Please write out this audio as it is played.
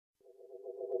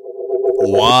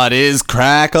What is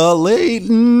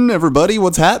crack-a-latin, everybody?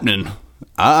 What's happening?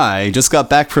 I just got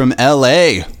back from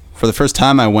LA. For the first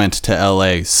time I went to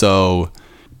LA, so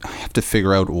I have to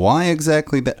figure out why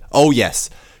exactly that. Oh, yes,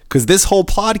 because this whole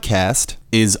podcast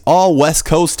is all West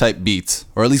Coast type beats,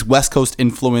 or at least West Coast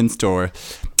influenced, or,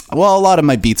 well, a lot of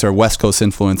my beats are West Coast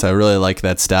influenced. I really like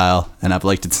that style, and I've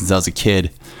liked it since I was a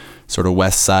kid, sort of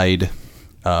West Side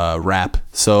rap.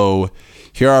 So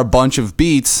here are a bunch of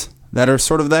beats that are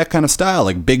sort of that kind of style,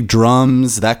 like big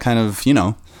drums, that kind of,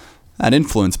 that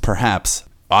influence, perhaps.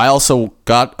 I also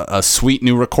got a sweet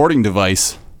new recording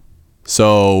device,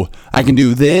 so I can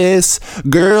do this,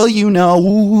 girl,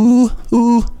 ooh,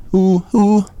 ooh, ooh,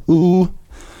 ooh, ooh.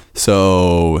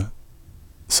 So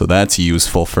that's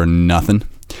useful for nothing.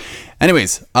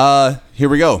 Anyways, here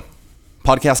we go.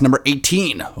 Podcast number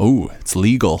 18. Oh, it's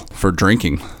legal for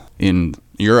drinking in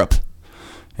Europe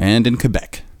and in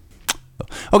Quebec.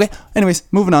 Okay, anyways,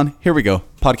 moving on. Here we go.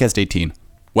 Podcast 18.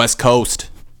 West Coast.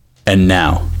 And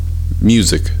now,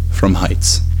 music from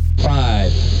Heights.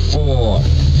 5, 4,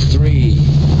 3,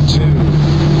 2,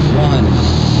 1,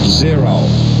 0.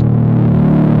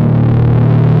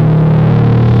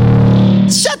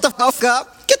 Shut the fuck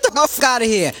up. Get the fuck out of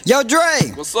here. Yo,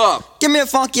 Dre. What's up? Give me a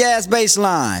funky ass bass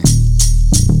line.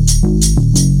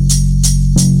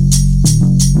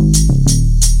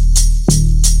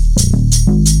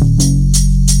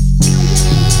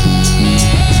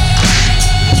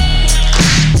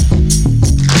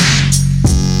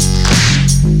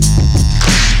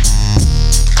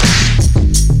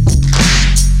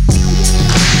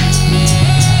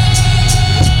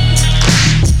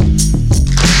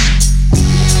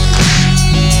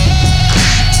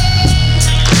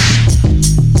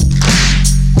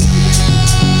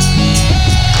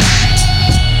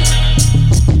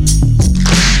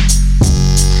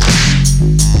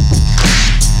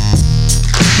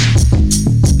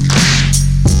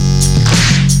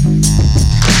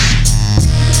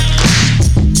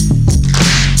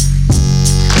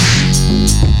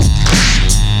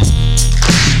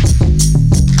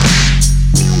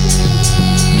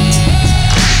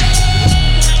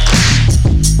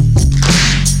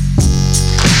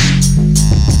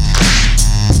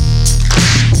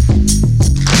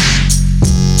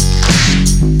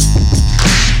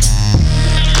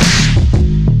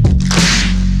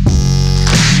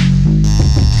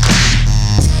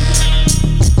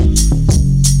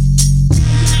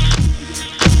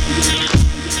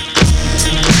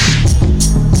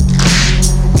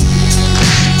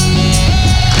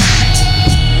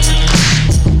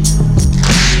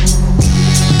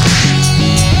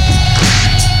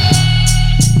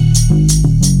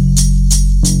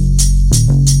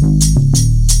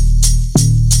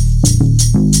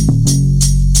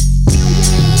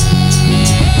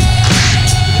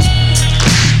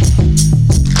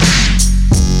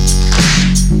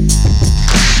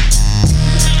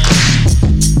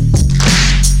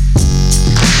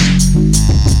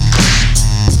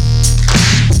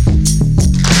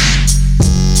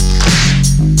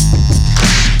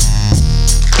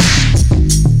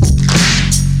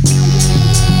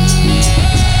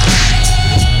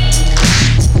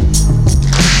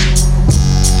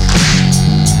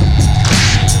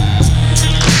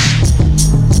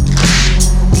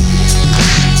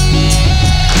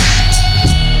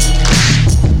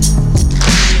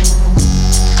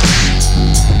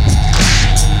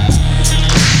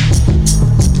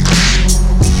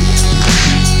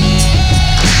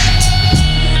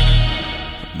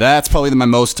 That's probably my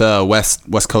most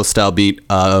West Coast style beat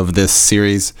of this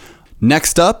series.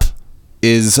 Next up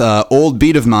is old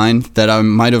beat of mine that I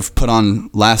might have put on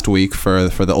last week for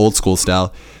the old school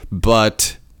style,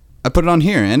 but I put it on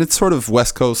here, and it's sort of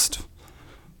West Coast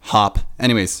hop.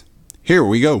 Anyways, here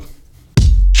we go.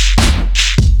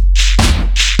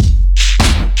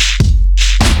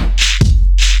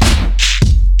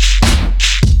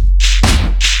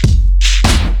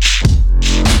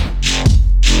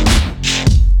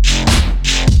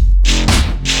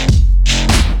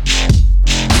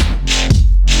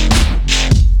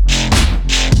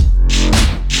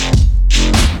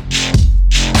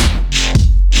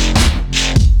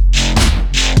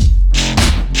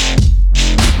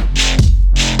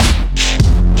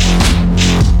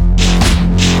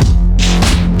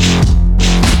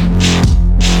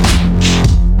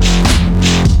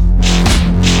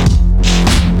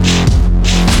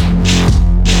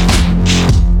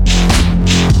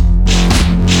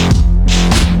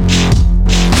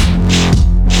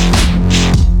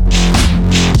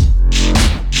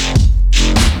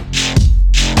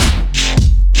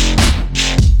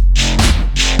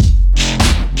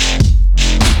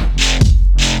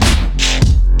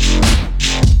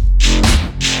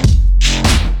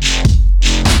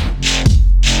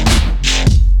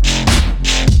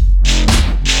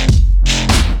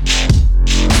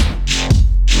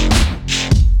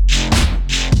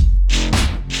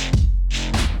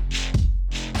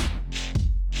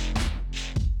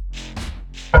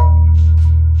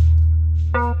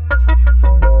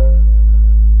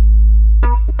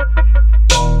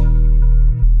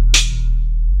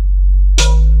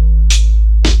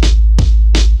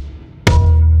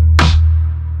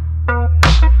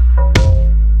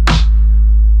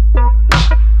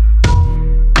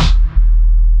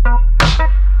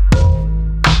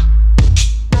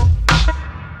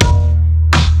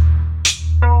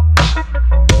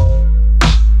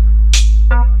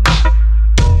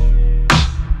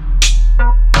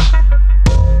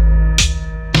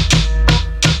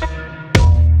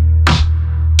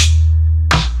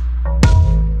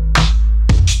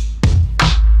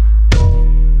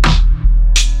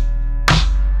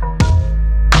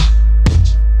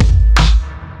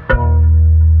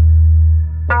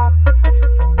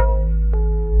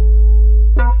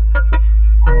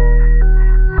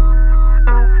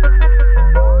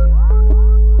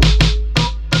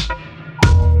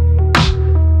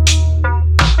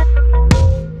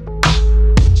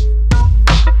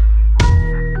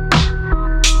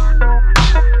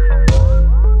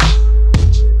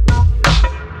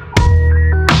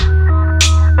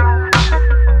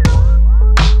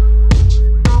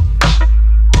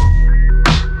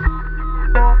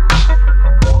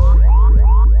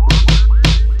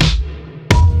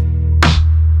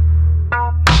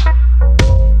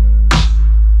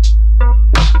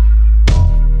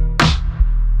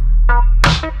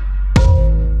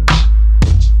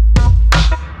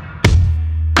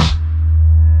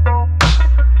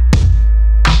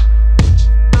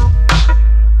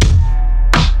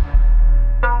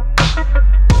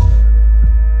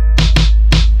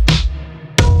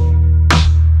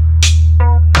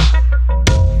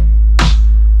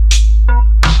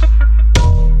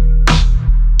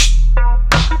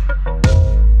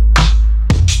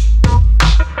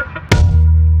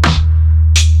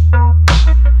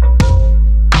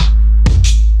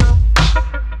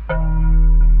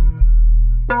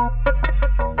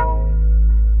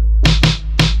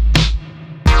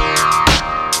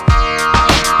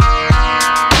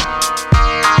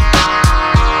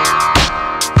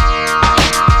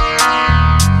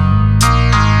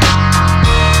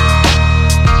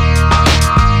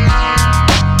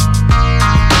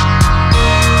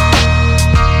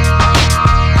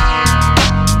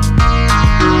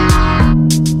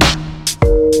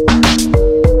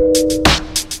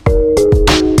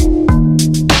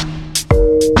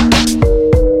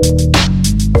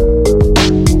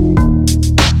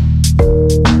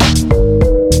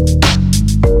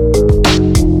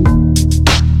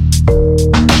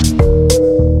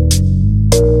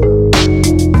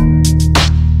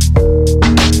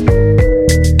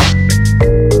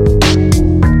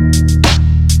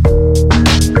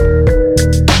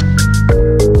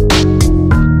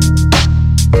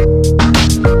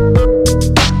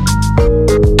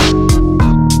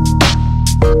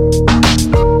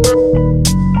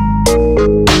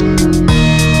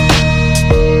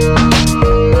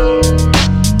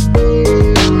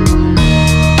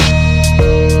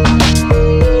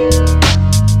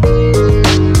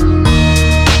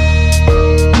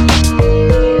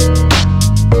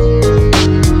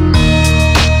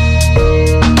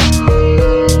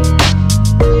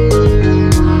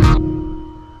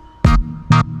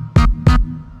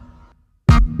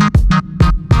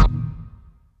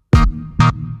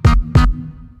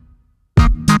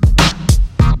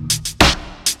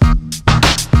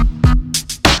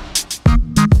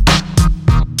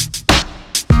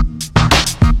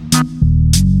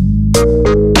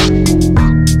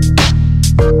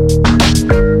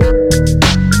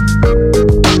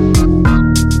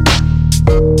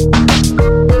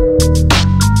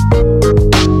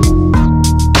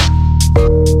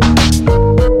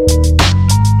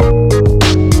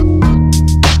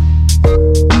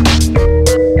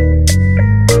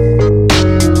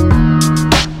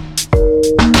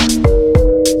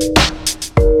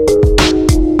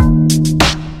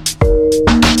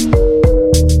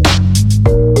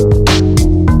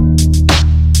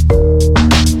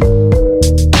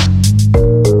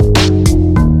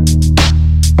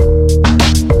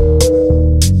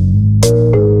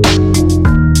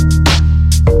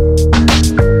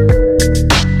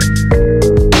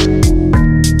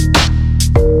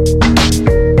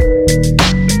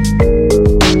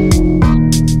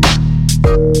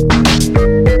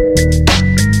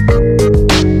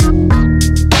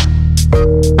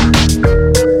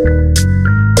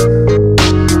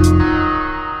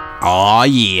 Aw,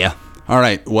 yeah. All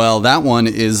right. Well, that one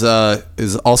is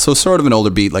also sort of an older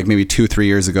beat, like maybe 2-3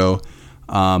 years ago.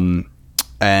 And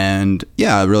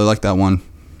yeah, I really like that one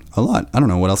a lot. I don't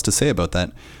know what else to say about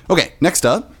that. Okay, next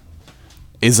up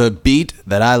is a beat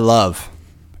that I love.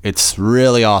 It's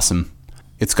really awesome.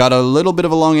 It's got a little bit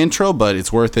of a long intro, but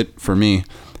it's worth it for me.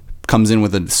 Comes in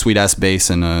with a sweet-ass bass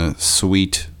and a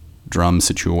sweet drum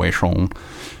situation.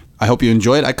 I hope you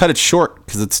enjoy it. I cut it short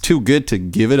because it's too good to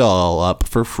give it all up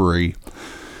for free.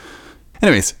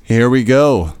 Anyways, here we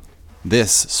go.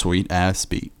 This sweet-ass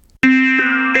beat.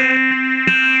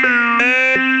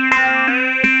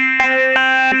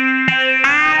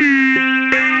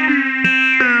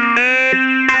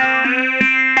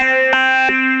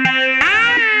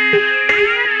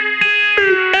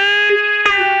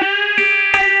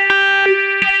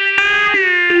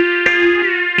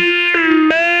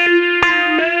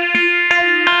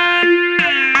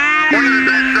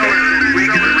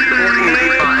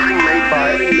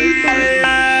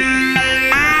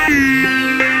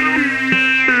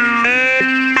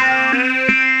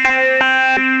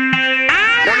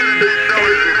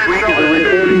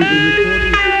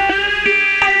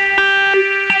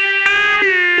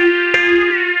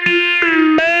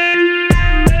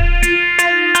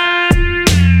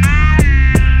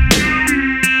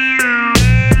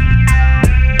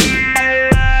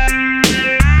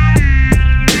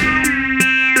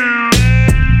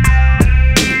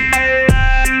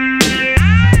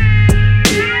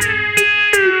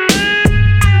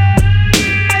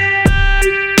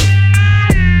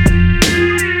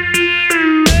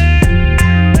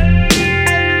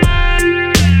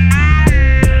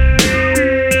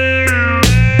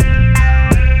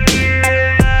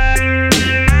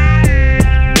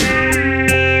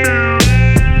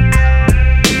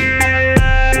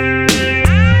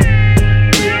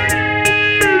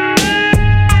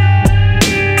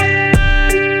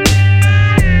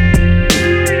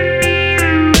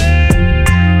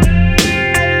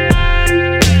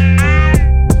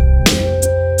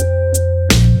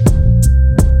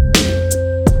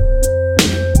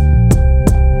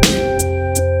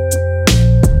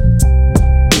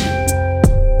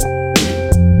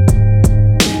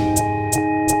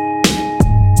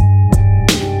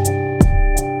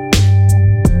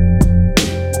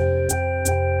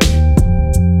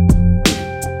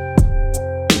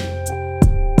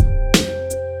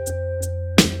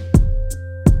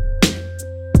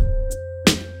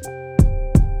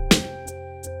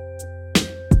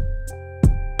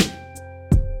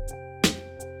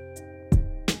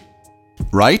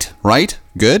 Right?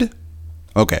 Good?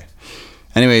 Okay.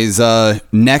 Anyways,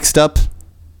 next up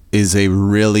is a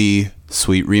really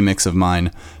sweet remix of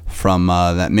mine from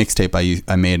that mixtape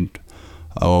I made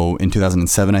in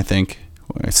 2007, I think,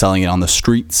 selling it on the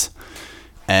streets.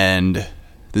 And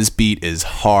this beat is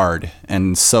hard,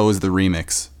 and so is the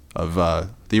remix of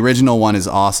the original one is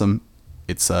awesome.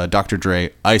 It's Dr.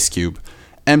 Dre, Ice Cube,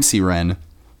 MC Ren,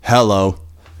 Hello.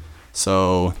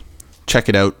 So check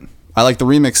it out. I like the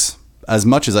remix as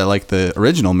much as I like the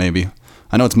original, maybe.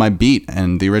 I know it's my beat,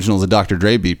 and the original is a Dr.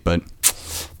 Dre beat, but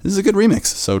this is a good remix,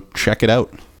 so check it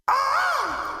out.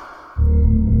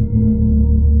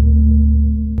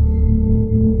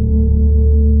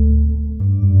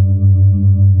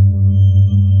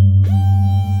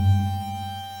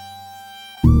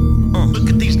 Look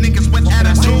at these niggas with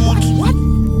attitudes. What?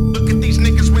 Look at these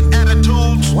niggas with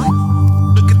attitudes. What?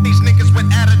 Look at these niggas with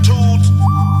attitudes.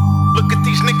 Look at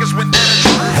these niggas with attitudes.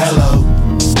 Hello,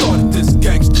 started this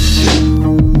gangsta shit,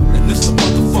 and this the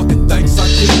motherfucking thanks I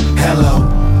get. Hello,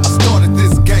 I started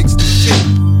this gangsta shit,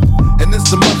 and this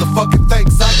the motherfucking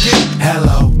thanks I get.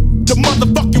 Hello, the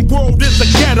motherfucking world is a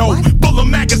ghetto, full of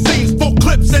magazines, full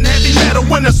clips, and heavy metal.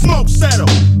 When the smoke settle,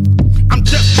 I'm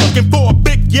just looking for a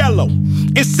big yellow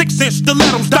in 6-inch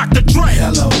stilettos, Dr. Dre.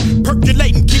 Hello,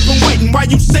 percolating, keep 'em waiting while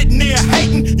you sitting there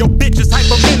hating. Your bitch is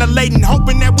hyperventilating,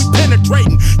 hoping that we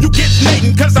penetrating. You get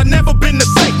snating, cause I never been to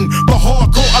Satan, but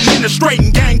hardcore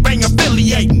administrating, gangbang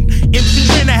affiliating. MC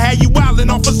Renner had you wildin'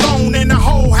 off a zone and a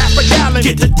whole half a gallon.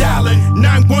 Get to dialing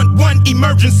 911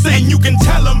 emergency, and you can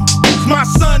tell him it's my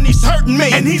son, he's hurting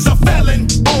me, and he's a felon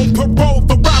on parole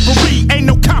for robbery. Ain't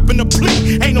no copping a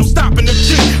plea, ain't no stopping the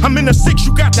G. I'm in a 6,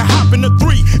 you got to hop in a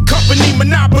 3. Company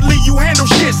monopoly, you handle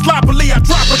shit sloppily. I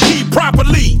drop a key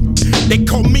properly. They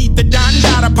call me the Don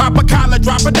Dada, pop a collar,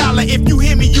 drop a dollar. If you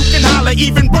hear me, you can holler,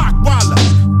 even Rockwaller.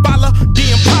 Bala, the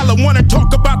Impala, wanna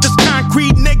talk about this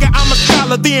concrete nigga? I'm a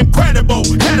scholar, the incredible,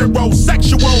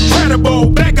 heterosexual, credible.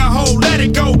 Beg a hoe, let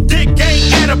it go, dick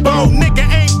ain't edible, nigga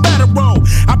ain't federal.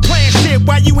 I plan shit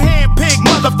while you handpick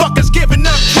motherfuckers giving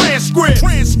up transcript.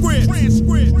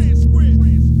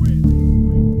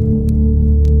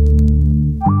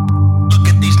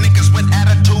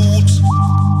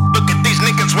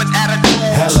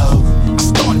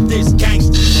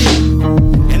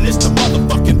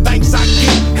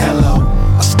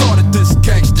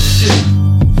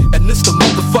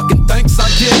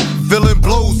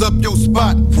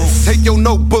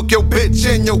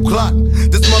 bitch and your Glock.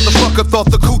 This motherfucker thought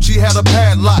the coochie had a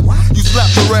padlock. You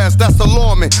slapped her ass, that's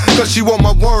alarming, cause she want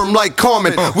my worm like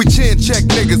Carmen. We chin check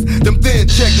niggas, them thin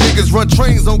check niggas. Run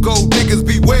trains on gold diggers,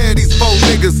 beware these faux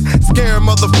niggas. Scare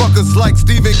motherfuckers like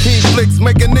Stephen King flicks.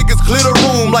 Making niggas clear the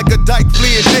room like a dyke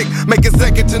fleeing dick. Making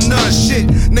second to none shit,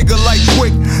 nigga like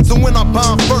quick. So when I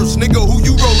bomb first, nigga, who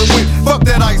you rolling with? Fuck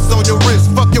that ice on your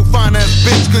wrist, fuck your fine ass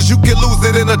bitch, cause you can lose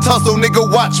it in a tussle.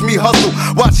 Nigga, watch me hustle.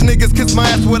 Watch niggas kiss my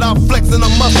ass without flexing a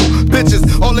muscle.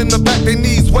 Bitches all in the back, they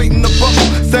knees waiting to buckle.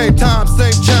 Same time,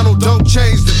 same channel, don't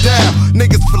change the dial.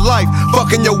 Niggas for life,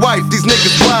 fucking your wife, these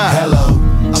niggas wild. Hello,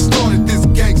 I started this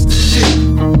gangsta shit,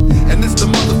 and it's the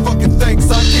motherfucking thanks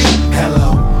I get.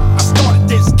 Hello, I started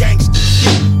this gangsta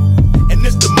shit, and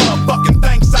it's the motherfucking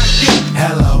thanks I get.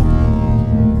 hello.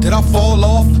 Did I fall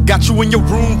off? Got you in your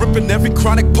room, ripping every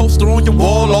chronic poster on your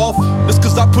wall off. That's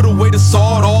cause I put away the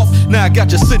sawed off. Now I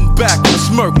got you sitting back with a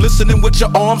smirk, listening with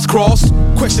your arms crossed.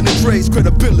 Questioning Dre's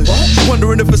credibility,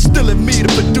 wondering if it's still in me to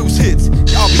produce hits.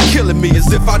 Y'all be killing me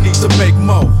as if I need to make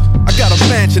more. I got a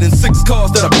mansion and 6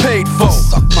 cars that I paid for.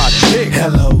 Suck my dick.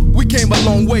 Hello. We came a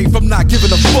long way from not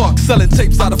giving a fuck, selling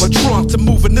tapes out of a trunk to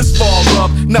moving this far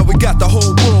up. Now we got the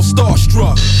whole world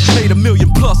starstruck. Made $1 million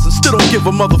plus and still don't give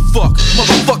a motherfuck.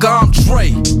 Motherfucker, I'm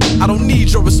Dre. I don't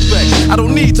need your respect. I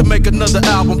don't need to make another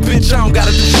album, bitch. I don't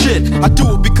gotta do shit. I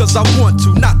do it because I want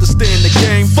to, not to stay in the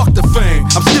game. Fuck the fame.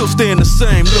 I'm still staying the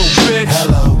same, little bitch.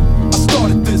 Hello, I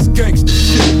started this gangsta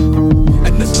shit,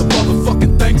 and this the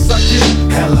motherfucking thanks I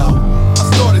get. hello. I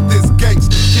started this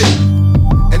gangsta shit,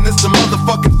 and it's the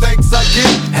motherfucking thanks I get.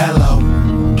 Hello,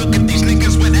 Look at these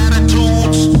niggas with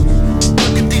attitudes.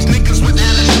 Look at these niggas with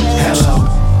attitudes. hello.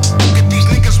 Look at these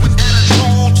niggas with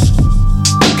attitudes.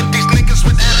 Look at these niggas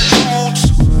with attitudes.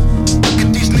 Look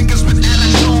at these niggas with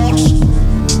attitudes.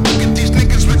 Look at these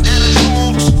niggas with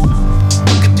attitudes.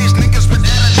 Look at these niggas with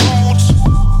attitudes.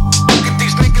 Look at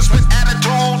these niggas with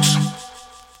attitudes.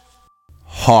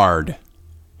 Hard.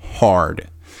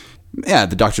 Yeah,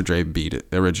 the Dr. Dre beat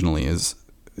originally is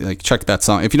like, check that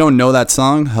song. If you don't know that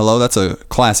song, hello, that's a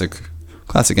classic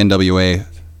NWA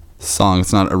song.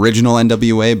 It's not original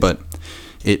NWA, but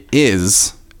it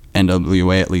is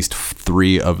NWA, at least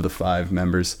 3 of the 5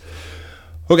 members.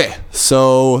 Okay,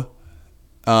 so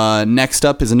next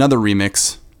up is another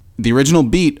remix. The original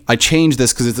beat, I changed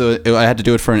this because I had to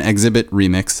do it for an Exhibit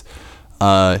remix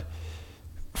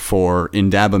for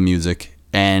Indaba Music,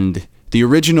 and the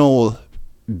original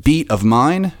beat of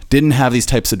mine didn't have these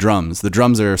types of drums. The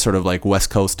drums are sort of like West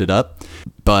Coasted up,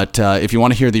 but if you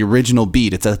want to hear the original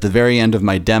beat, it's at the very end of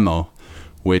my demo,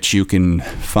 which you can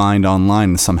find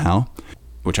online somehow,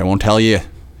 which I won't tell you.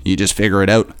 You just figure it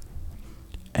out.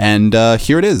 And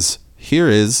here it is. Here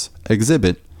is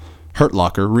Exhibit, Hurt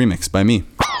Locker remix by me.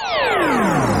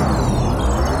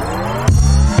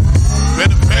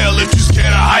 Better fail if you scared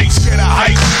of heights.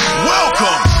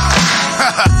 Welcome.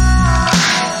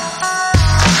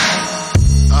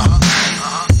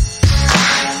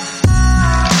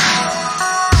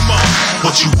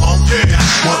 What you want,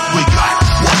 that's what we got.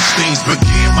 Once things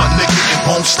begin, my nigga, it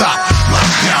won't stop. Lock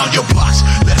down your blocks,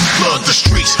 let's flood the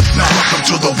streets. Now welcome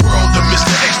to the world of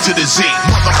Mr. X to the Z.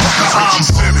 Motherfucker, I'm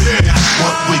vivid, that's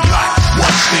what we got.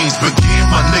 Once things begin,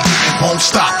 my nigga, it won't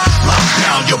stop. Lock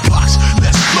down your blocks,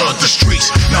 let's flood the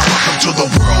streets. Now welcome to the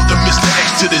world of Mr.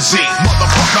 X to the Z.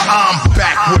 Motherfucker, I'm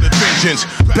back with a vengeance.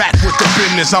 Back with the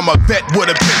business, I'm a vet with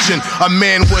a pension. A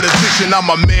man with a vision, I'm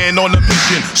a man on a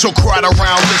mission. So crowd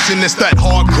around, listen, it's that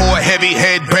hardcore, heavy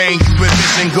head bang you been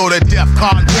missing. Go to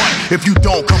DEFCON 1 if you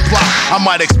don't comply. I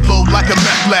might explode like a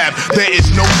meth lab, there is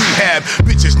no rehab.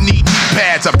 Bitches need knee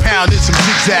pads, I pounded some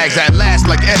zigzags. At last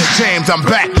like Etta James, I'm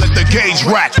back, let the gauge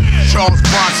rack. Charles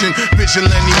Bronson,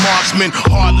 vigilante marksman.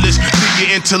 Heartless, leave your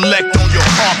intellect on your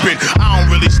carpet. I don't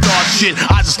really start shit,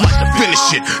 I just like to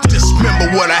finish it.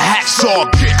 Dismember what a hacksaw,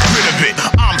 get rid of it.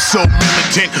 I'm so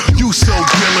militant, you so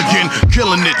Gilligan,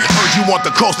 killing it. Heard you want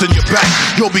the coast in your back,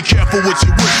 yo be careful what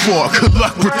you wish for. Good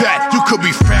luck with that, you could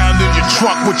be found in your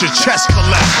trunk with your chest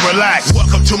collapsed. Relax,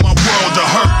 welcome to my world of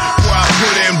hurt, where I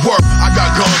put in work. I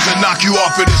got guns to knock you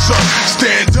off of this earth.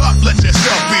 Stand up, let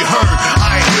yourself be heard.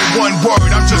 I ain't hear one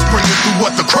word, I'm just bringing through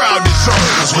what the crowd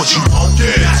deserves. That's what you want,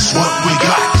 that's what we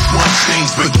got. Once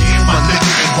things begin, my nigga,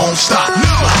 it won't stop.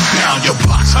 Lock down your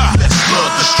blocks, let's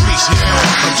flood the streets.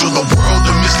 Welcome to the world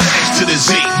of Mr. X to the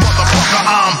Z. Motherfucker,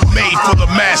 I'm made for the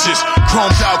masses.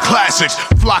 Chromed out classics,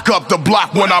 flock up the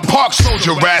block when I park so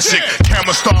Jurassic.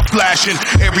 Camera start flashing,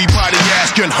 everybody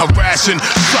asking, harassing.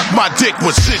 Suck my dick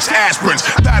with 6 aspirins,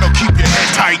 that'll keep your head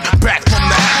tight. Back from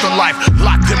the afterlife,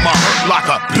 locked in my hurt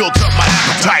locker, built up my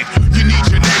appetite. You need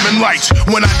your name and lights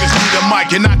when I just need a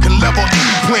mic and I can level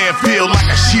any playing field like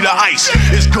a sheet of ice.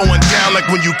 It's going down like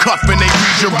when you cuff and they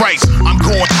read your rights. I'm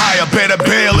going higher, better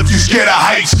bail if you scared of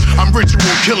heights. I'm ritual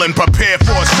killing, prepared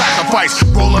for a sacrifice.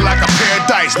 Rolling like a pair of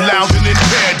dice, lounging in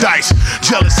paradise.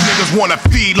 Jealous niggas wanna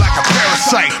feed like a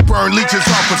parasite. Burn leeches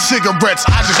off with cigarettes,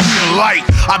 I just need a light.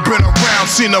 I've been around,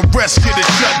 seen the rest get it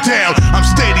shut down. I'm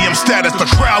stadium status, the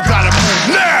crowd gotta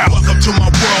move now. Welcome to my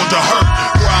world of hurt,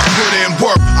 where I put in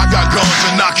work. I got guns to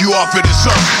knock you off of this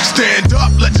earth. Stand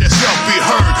up, let yourself be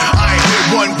heard. I ain't hear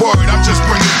one word, I'm just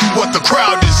bringing you what the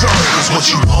crowd deserves. Cause what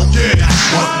you want, that's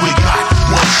what we got.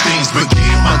 Once things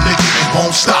begin, my nigga, it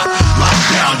won't stop. Lock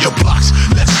down your blocks,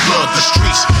 let's flood the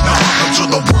streets. Now welcome to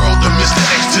the world of Mr.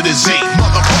 X to the Z.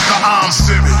 Motherfucker, I'm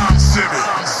Civic.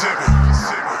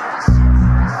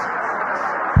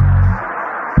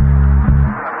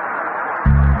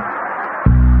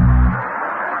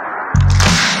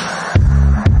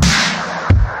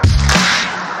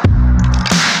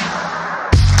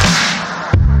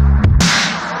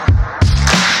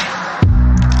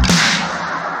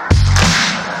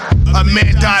 A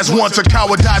man dies once, a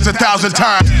coward dies 1,000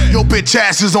 times. Your bitch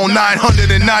ass is on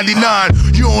 999.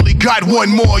 You only got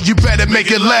one more, you better make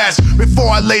it last. Before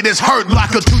I lay this hurt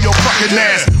locker to your fucking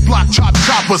ass. Block chop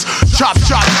choppers, chop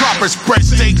droppers. Spread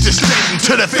steak to steak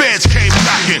until the feds came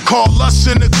knocking. Call us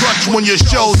in the clutch when your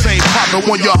shows ain't popping,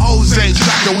 when your hoes ain't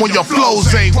shocking, when your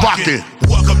flows ain't rocking.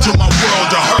 Welcome to my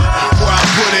world of hurt, where I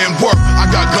put in work. I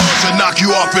got guns to knock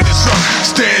you off in this earth.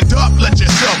 Stand up, let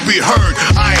yourself be heard.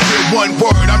 I ain't hear one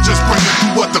word, I'm just bringing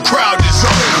through what the crowd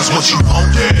deserves. Cause what you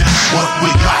want, that's what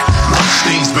we got. Once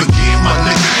things begin, my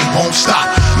nigga, it won't stop.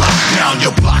 Lock down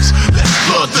your blocks, let's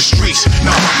flood the streets.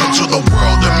 Now welcome to the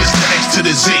world of Mr. X to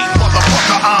the Z.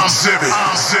 Motherfucker, I'm Civic.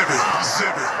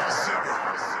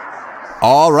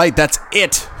 All right, that's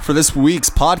it for this week's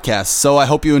podcast. So I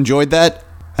hope you enjoyed that,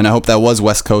 and I hope that was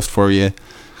West Coast for you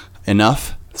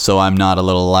enough, so I'm not a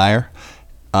little liar.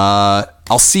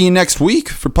 I'll see you next week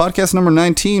for podcast number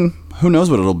 19. Who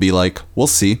knows what it'll be like? We'll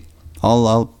see.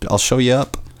 I'll show you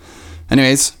up.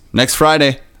 Anyways, next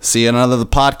Friday, see you on another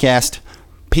podcast.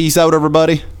 Peace out,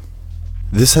 everybody.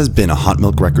 This has been a Hot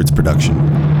Milk Records production.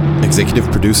 Executive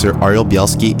producer Ariel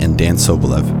Bielski and Dan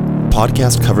Sobolev.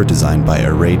 Podcast cover designed by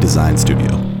Array Design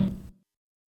Studio.